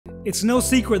It's no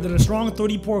secret that a strong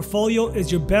 3D portfolio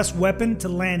is your best weapon to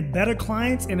land better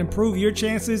clients and improve your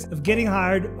chances of getting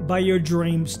hired by your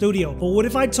dream studio. But what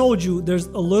if I told you there's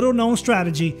a little known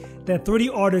strategy that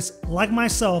 3D artists like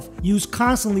myself use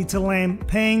constantly to land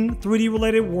paying 3D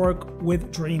related work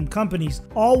with dream companies,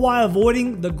 all while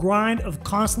avoiding the grind of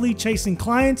constantly chasing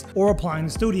clients or applying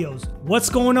to studios? What's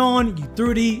going on, you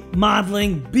 3D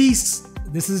modeling beasts?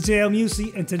 This is JL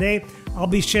Musey, and today I'll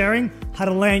be sharing how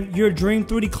to land your dream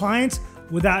 3D clients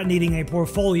without needing a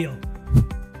portfolio.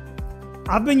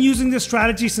 I've been using this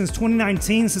strategy since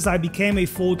 2019, since I became a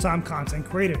full-time content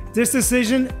creator. This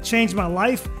decision changed my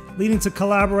life, leading to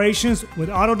collaborations with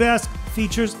Autodesk,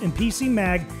 features in PC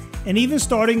Mag, and even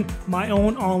starting my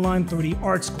own online 3D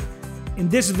art school. In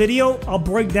this video, I'll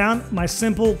break down my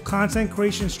simple content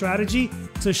creation strategy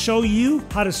to show you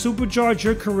how to supercharge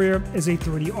your career as a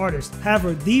 3D artist.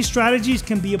 However, these strategies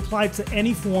can be applied to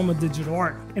any form of digital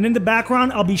art. And in the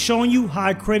background, I'll be showing you how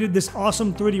I created this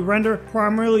awesome 3D render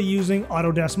primarily using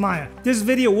Autodesk Maya. This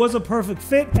video was a perfect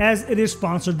fit as it is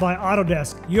sponsored by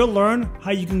Autodesk. You'll learn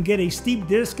how you can get a steep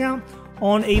discount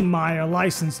on a Maya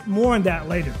license. More on that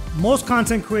later. Most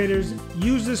content creators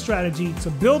use this strategy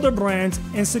to build their brands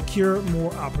and secure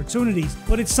more opportunities,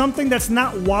 but it's something that's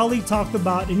not widely talked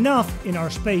about enough in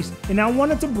our space, and I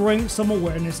wanted to bring some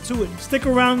awareness to it. Stick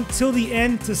around till the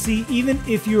end to see even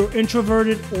if you're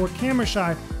introverted or camera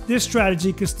shy, this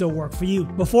strategy could still work for you.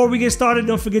 Before we get started,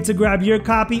 don't forget to grab your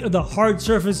copy of the Hard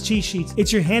Surface Cheat Sheets.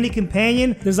 It's your handy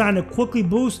companion designed to quickly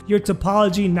boost your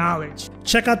topology knowledge.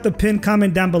 Check out the pinned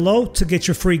comment down below to get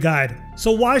your free guide.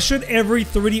 So why should every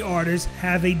 3D artist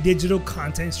have a digital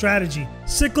content strategy?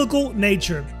 Cyclical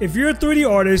nature. If you're a 3D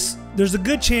artist, there's a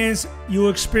good chance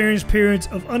you'll experience periods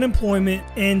of unemployment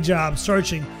and job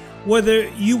searching. Whether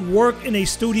you work in a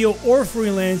studio or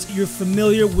freelance, you're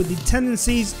familiar with the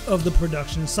tendencies of the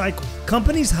production cycle.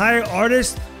 Companies hire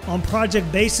artists on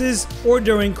project basis or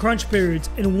during crunch periods,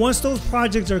 and once those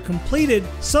projects are completed,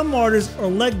 some artists are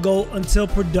let go until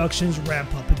productions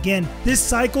ramp up again. This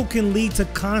cycle can lead to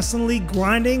constantly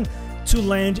grinding to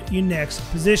land your next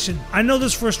position. I know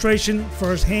this frustration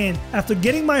firsthand. After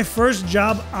getting my first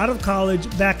job out of college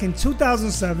back in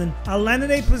 2007, I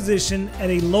landed a position at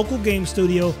a local game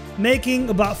studio making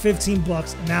about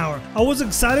 $15 an hour. I was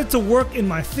excited to work in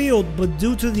my field, but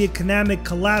due to the economic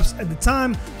collapse at the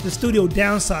time, the studio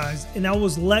downsized and I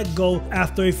was let go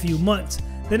after a few months.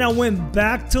 Then I went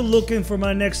back to looking for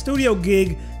my next studio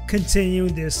gig,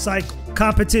 continuing this cycle.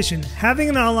 Competition. Having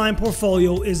an online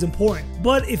portfolio is important,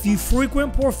 but if you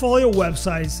frequent portfolio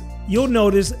websites, you'll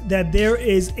notice that there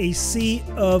is a sea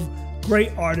of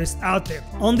great artists out there.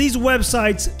 On these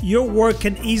websites, your work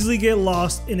can easily get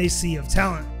lost in a sea of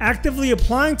talent. Actively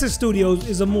applying to studios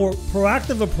is a more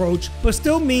proactive approach, but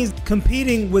still means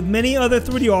competing with many other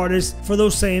 3D artists for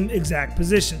those same exact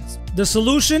positions. The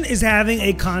solution is having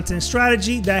a content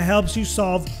strategy that helps you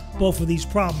solve both of these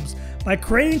problems. By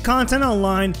creating content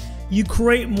online, you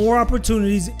create more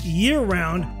opportunities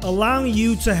year-round, allowing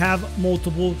you to have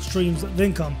multiple streams of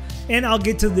income. And I'll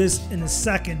get to this in a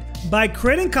second. By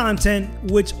creating content,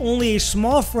 which only a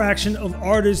small fraction of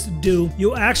artists do,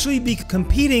 you'll actually be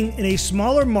competing in a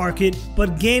smaller market,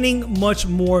 but gaining much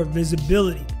more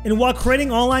visibility. And while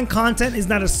creating online content is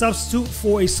not a substitute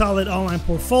for a solid online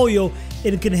portfolio,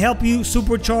 it can help you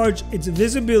supercharge its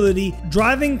visibility,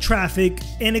 driving traffic,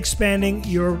 and expanding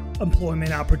your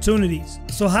employment opportunities.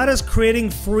 So how does creating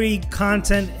free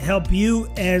content help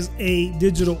you as a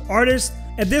digital artist?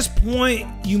 At this point,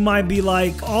 you might be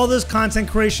like, all this content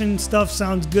creation stuff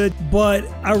sounds good, but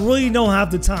I really don't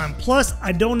have the time. Plus,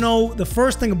 I don't know the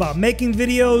first thing about making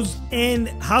videos, and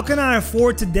how can I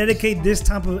afford to dedicate this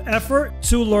type of effort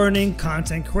to learning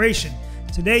content creation?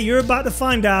 Today, you're about to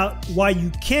find out why you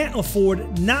can't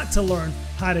afford not to learn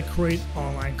how to create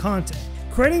online content.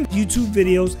 Creating YouTube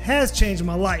videos has changed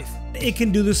my life. It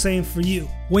can do the same for you.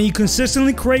 When you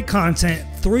consistently create content,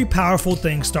 three powerful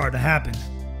things start to happen.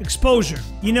 Exposure.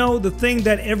 You know, the thing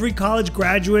that every college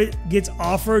graduate gets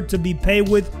offered to be paid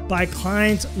with by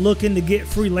clients looking to get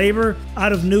free labor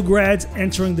out of new grads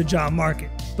entering the job market.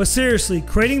 But seriously,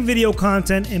 creating video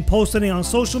content and posting it on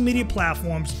social media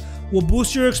platforms will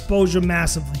boost your exposure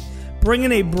massively,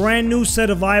 bringing a brand new set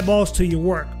of eyeballs to your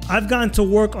work. I've gotten to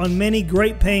work on many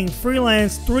great paying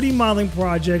freelance 3D modeling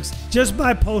projects just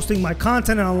by posting my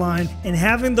content online and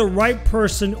having the right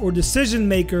person or decision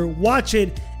maker watch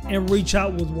it and reach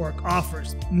out with work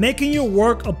offers. Making your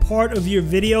work a part of your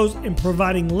videos and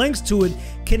providing links to it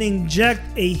can inject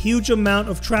a huge amount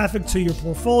of traffic to your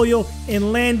portfolio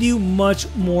and land you much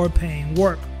more paying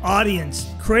work. Audience.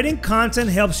 Creating content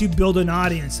helps you build an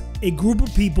audience, a group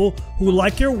of people who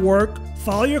like your work,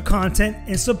 follow your content,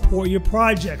 and support your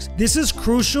projects. This is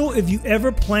crucial if you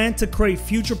ever plan to create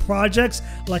future projects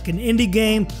like an indie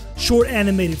game, short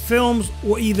animated films,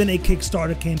 or even a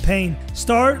Kickstarter campaign.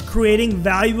 Start creating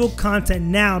valuable content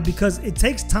now because it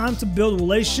takes time to build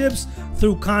relationships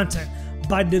through content.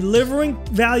 By delivering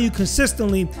value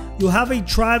consistently, you'll have a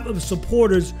tribe of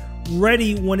supporters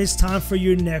ready when it's time for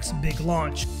your next big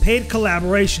launch. Paid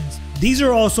collaborations. These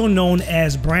are also known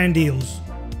as brand deals.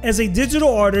 As a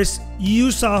digital artist, you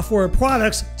use software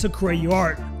products to create your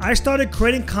art. I started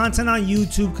creating content on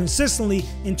YouTube consistently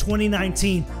in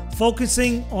 2019,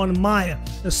 focusing on Maya,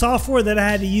 the software that I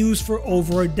had to use for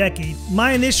over a decade.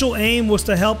 My initial aim was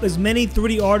to help as many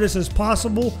 3D artists as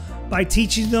possible by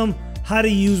teaching them how to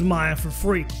use Maya for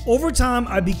free. Over time,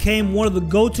 I became one of the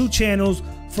go-to channels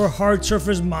for hard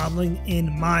surface modeling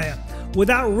in Maya.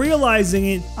 Without realizing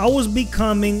it, I was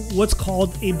becoming what's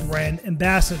called a brand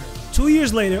ambassador. 2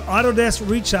 years later, Autodesk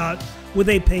reached out with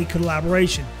a paid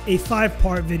collaboration, a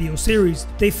 5-part video series.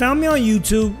 They found me on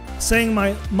YouTube saying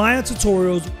my Maya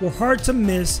tutorials were hard to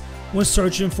miss when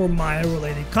searching for Maya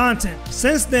related content.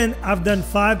 Since then, I've done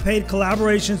 5 paid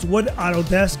collaborations with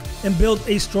Autodesk and built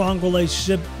a strong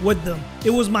relationship with them. It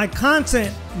was my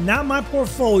content, not my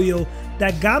portfolio,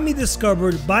 that got me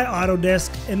discovered by Autodesk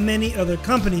and many other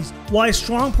companies. While a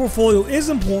strong portfolio is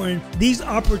important, these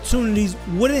opportunities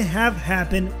wouldn't have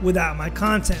happened without my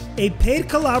content. A paid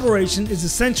collaboration is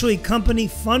essentially a company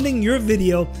funding your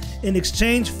video in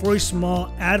exchange for a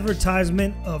small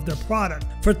advertisement of their product.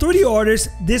 For 3D artists,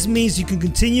 this means you can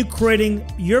continue creating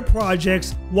your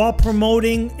projects while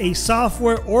promoting a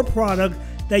software or product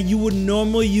that you would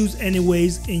normally use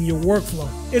anyways in your workflow.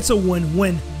 It's a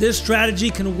win-win. This strategy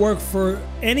can work for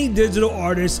any digital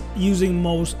artist using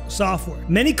most software.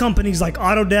 Many companies like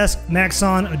Autodesk,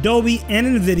 Maxon, Adobe, and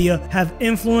NVIDIA have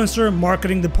influencer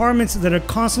marketing departments that are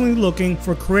constantly looking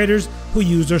for creators who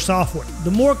use their software.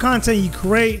 The more content you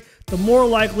create, the more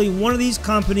likely one of these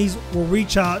companies will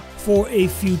reach out for a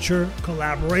future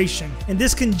collaboration. And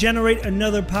this can generate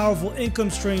another powerful income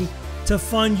stream to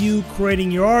fund you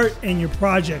creating your art and your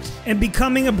projects. And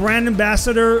becoming a brand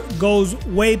ambassador goes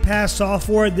way past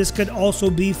software. This could also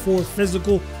be for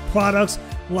physical products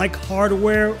like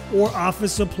hardware or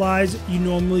office supplies you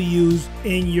normally use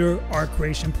in your art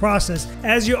creation process.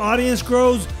 As your audience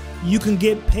grows, you can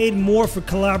get paid more for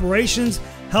collaborations,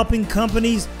 helping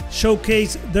companies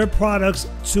showcase their products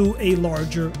to a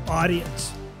larger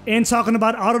audience. And talking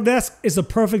about Autodesk is a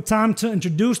perfect time to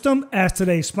introduce them as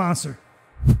today's sponsor.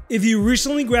 If you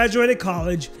recently graduated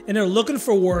college and are looking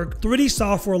for work, 3D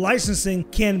software licensing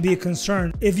can be a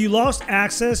concern. If you lost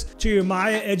access to your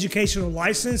Maya educational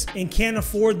license and can't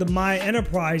afford the Maya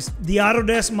Enterprise, the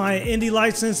Autodesk Maya Indie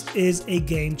license is a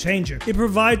game changer. It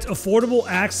provides affordable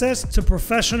access to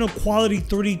professional quality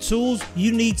 3D tools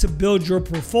you need to build your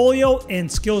portfolio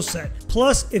and skill set.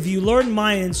 Plus, if you learn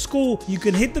Maya in school, you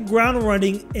can hit the ground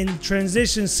running and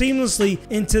transition seamlessly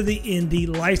into the Indie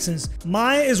license.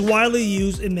 Maya is widely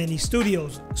used in many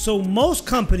studios, so most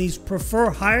companies prefer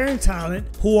hiring talent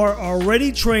who are already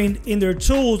trained in their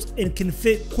tools and can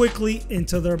fit quickly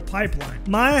into their pipeline.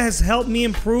 Maya has helped me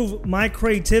improve my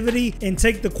creativity and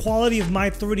take the quality of my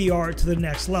 3D art to the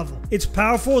next level. Its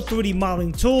powerful 3D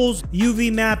modeling tools,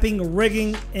 UV mapping,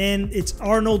 rigging, and its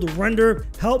Arnold render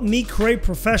help me create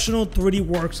professional 3D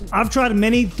works. I've tried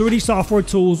many 3D software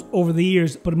tools over the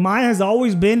years, but Maya has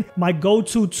always been my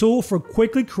go-to tool for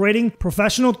quickly creating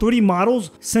professional 3D models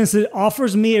since it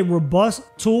offers me a robust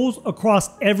tools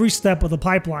across every step of the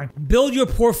pipeline. Build your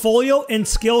portfolio and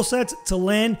skill sets to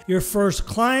land your first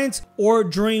clients or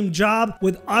dream job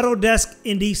with Autodesk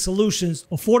Indie Solutions.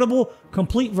 Affordable,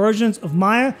 complete versions of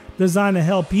Maya designed to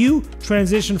help you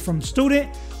transition from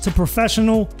student to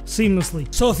professional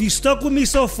seamlessly. So if you stuck with me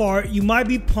so far, you might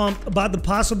be pumped about the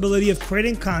possibility of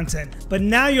creating content, but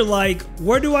now you're like,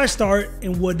 where do I start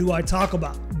and what do I talk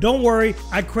about? Don't worry,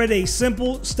 I created a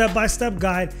simple step-by-step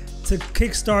guide to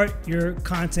kickstart your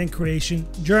content creation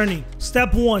journey.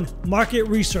 Step 1, market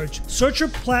research. Search your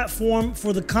platform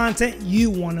for the content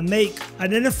you want to make.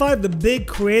 Identify the big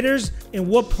creators and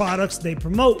what products they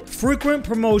promote. Frequent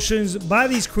promotions by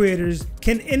these creators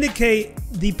can indicate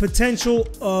the potential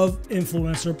of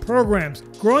influencer programs.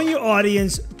 Growing your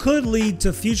audience could lead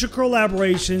to future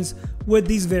collaborations with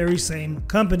these very same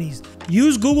companies.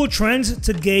 Use Google Trends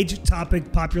to gauge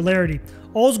topic popularity.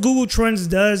 All Google Trends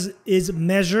does is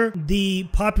measure the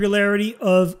popularity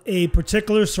of a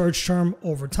particular search term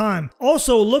over time.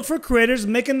 Also, look for creators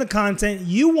making the content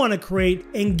you want to create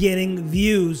and getting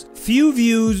views. Few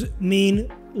views mean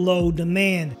low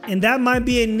demand, and that might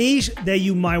be a niche that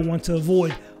you might want to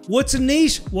avoid. What's a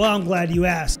niche? Well, I'm glad you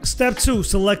asked. Step 2,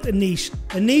 select a niche.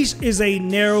 A niche is a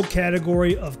narrow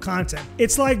category of content.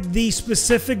 It's like the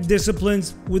specific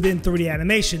disciplines within 3D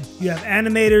animation. You have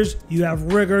animators, you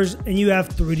have riggers, and you have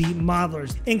 3D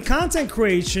modelers. In content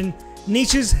creation,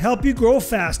 niches help you grow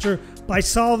faster by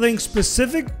solving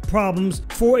specific problems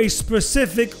for a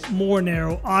specific, more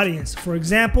narrow audience. For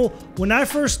example, when I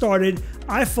first started,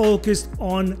 I focused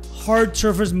on hard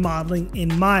surface modeling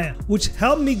in Maya, which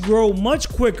helped me grow much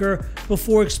quicker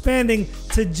before expanding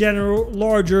to general,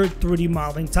 larger 3D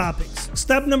modeling topics.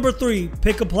 Step number 3,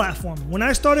 pick a platform. When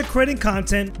I started creating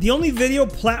content, the only video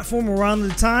platform around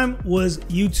the time was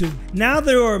YouTube. Now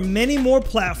there are many more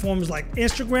platforms like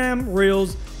Instagram,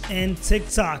 Reels, and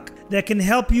TikTok that can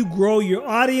help you grow your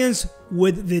audience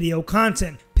with video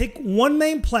content. Pick one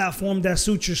main platform that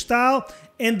suits your style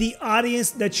and the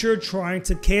audience that you're trying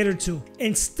to cater to,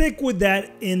 and stick with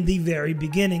that in the very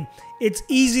beginning. It's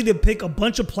easy to pick a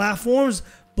bunch of platforms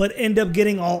but end up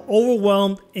getting all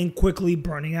overwhelmed and quickly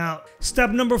burning out.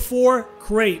 Step number 4,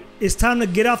 create. It's time to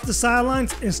get off the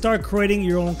sidelines and start creating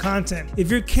your own content.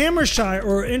 If you're camera shy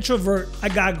or an introvert, I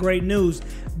got great news.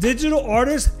 Digital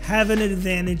artists have an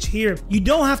advantage here. You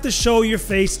don't have to show your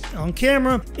face on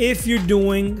camera if you're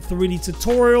doing 3D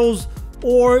tutorials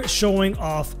or showing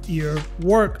off your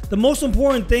work. The most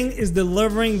important thing is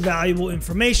delivering valuable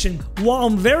information. While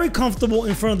I'm very comfortable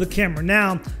in front of the camera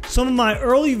now, some of my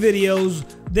early videos,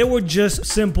 they were just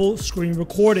simple screen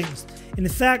recordings. In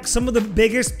fact, some of the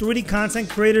biggest 3D content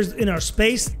creators in our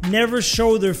space never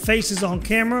show their faces on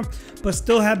camera, but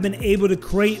still have been able to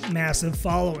create massive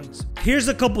followings. Here's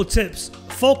a couple tips.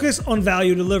 Focus on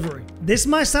value delivery. This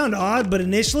might sound odd, but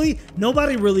initially,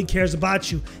 nobody really cares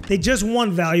about you. They just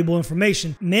want valuable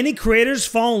information. Many creators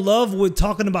fall in love with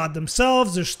talking about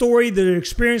themselves, their story, their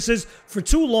experiences for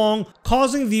too long,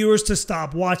 causing viewers to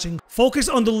stop watching. Focus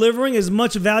on delivering as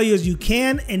much value as you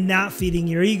can and not feeding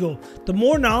your ego. The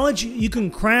more knowledge you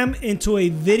can cram into a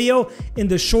video in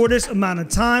the shortest amount of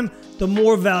time, the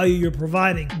more value you're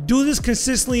providing. Do this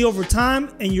consistently over time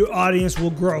and your audience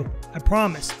will grow. I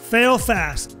promise. Fail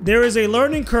fast. There is a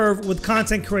learning curve with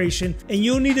content creation and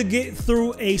you'll need to get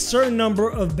through a certain number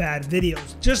of bad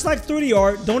videos. Just like 3D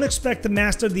art, don't expect to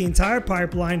master the entire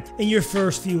pipeline in your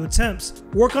first few attempts.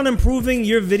 Work on improving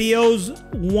your videos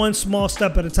one small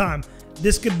step at a time.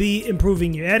 This could be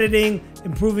improving your editing,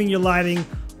 improving your lighting,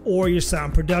 or your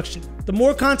sound production. The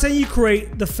more content you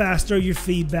create, the faster your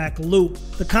feedback loop.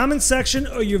 The comment section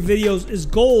of your videos is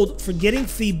gold for getting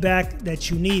feedback that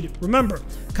you need. Remember,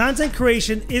 content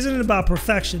creation isn't about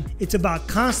perfection. It's about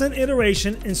constant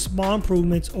iteration and small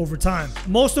improvements over time.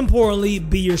 Most importantly,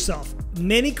 be yourself.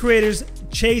 Many creators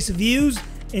chase views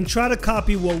and try to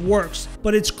copy what works,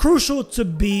 but it's crucial to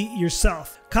be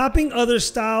yourself. Copying other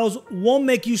styles won't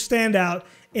make you stand out,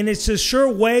 and it's a sure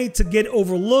way to get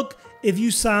overlooked if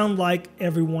you sound like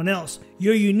everyone else.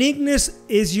 Your uniqueness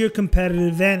is your competitive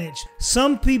advantage.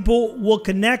 Some people will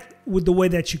connect with the way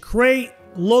that you create,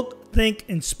 look, think,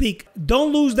 and speak.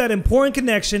 Don't lose that important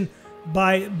connection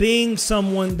by being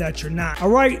someone that you're not. All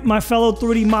right, my fellow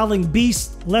 3D modeling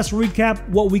beasts, let's recap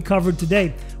what we covered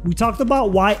today. We talked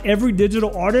about why every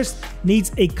digital artist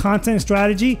needs a content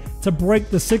strategy to break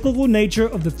the cyclical nature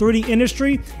of the 3D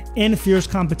industry and fierce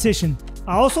competition.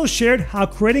 I also shared how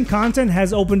creating content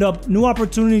has opened up new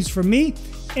opportunities for me,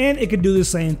 and it could do the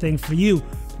same thing for you.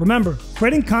 Remember,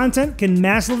 creating content can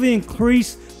massively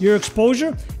increase your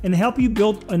exposure and help you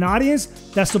build an audience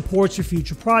that supports your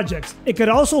future projects. It could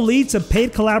also lead to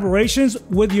paid collaborations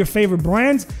with your favorite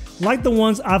brands, like the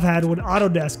ones I've had with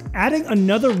Autodesk, adding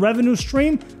another revenue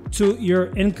stream to your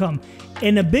income.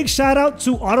 And a big shout out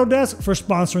to Autodesk for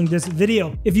sponsoring this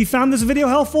video. If you found this video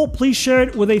helpful, please share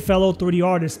it with a fellow 3D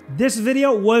artist. This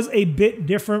video was a bit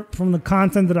different from the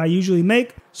content that I usually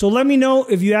make, so let me know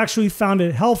if you actually found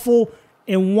it helpful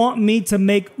and want me to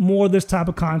make more of this type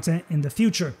of content in the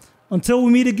future. Until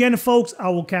we meet again, folks, I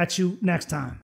will catch you next time.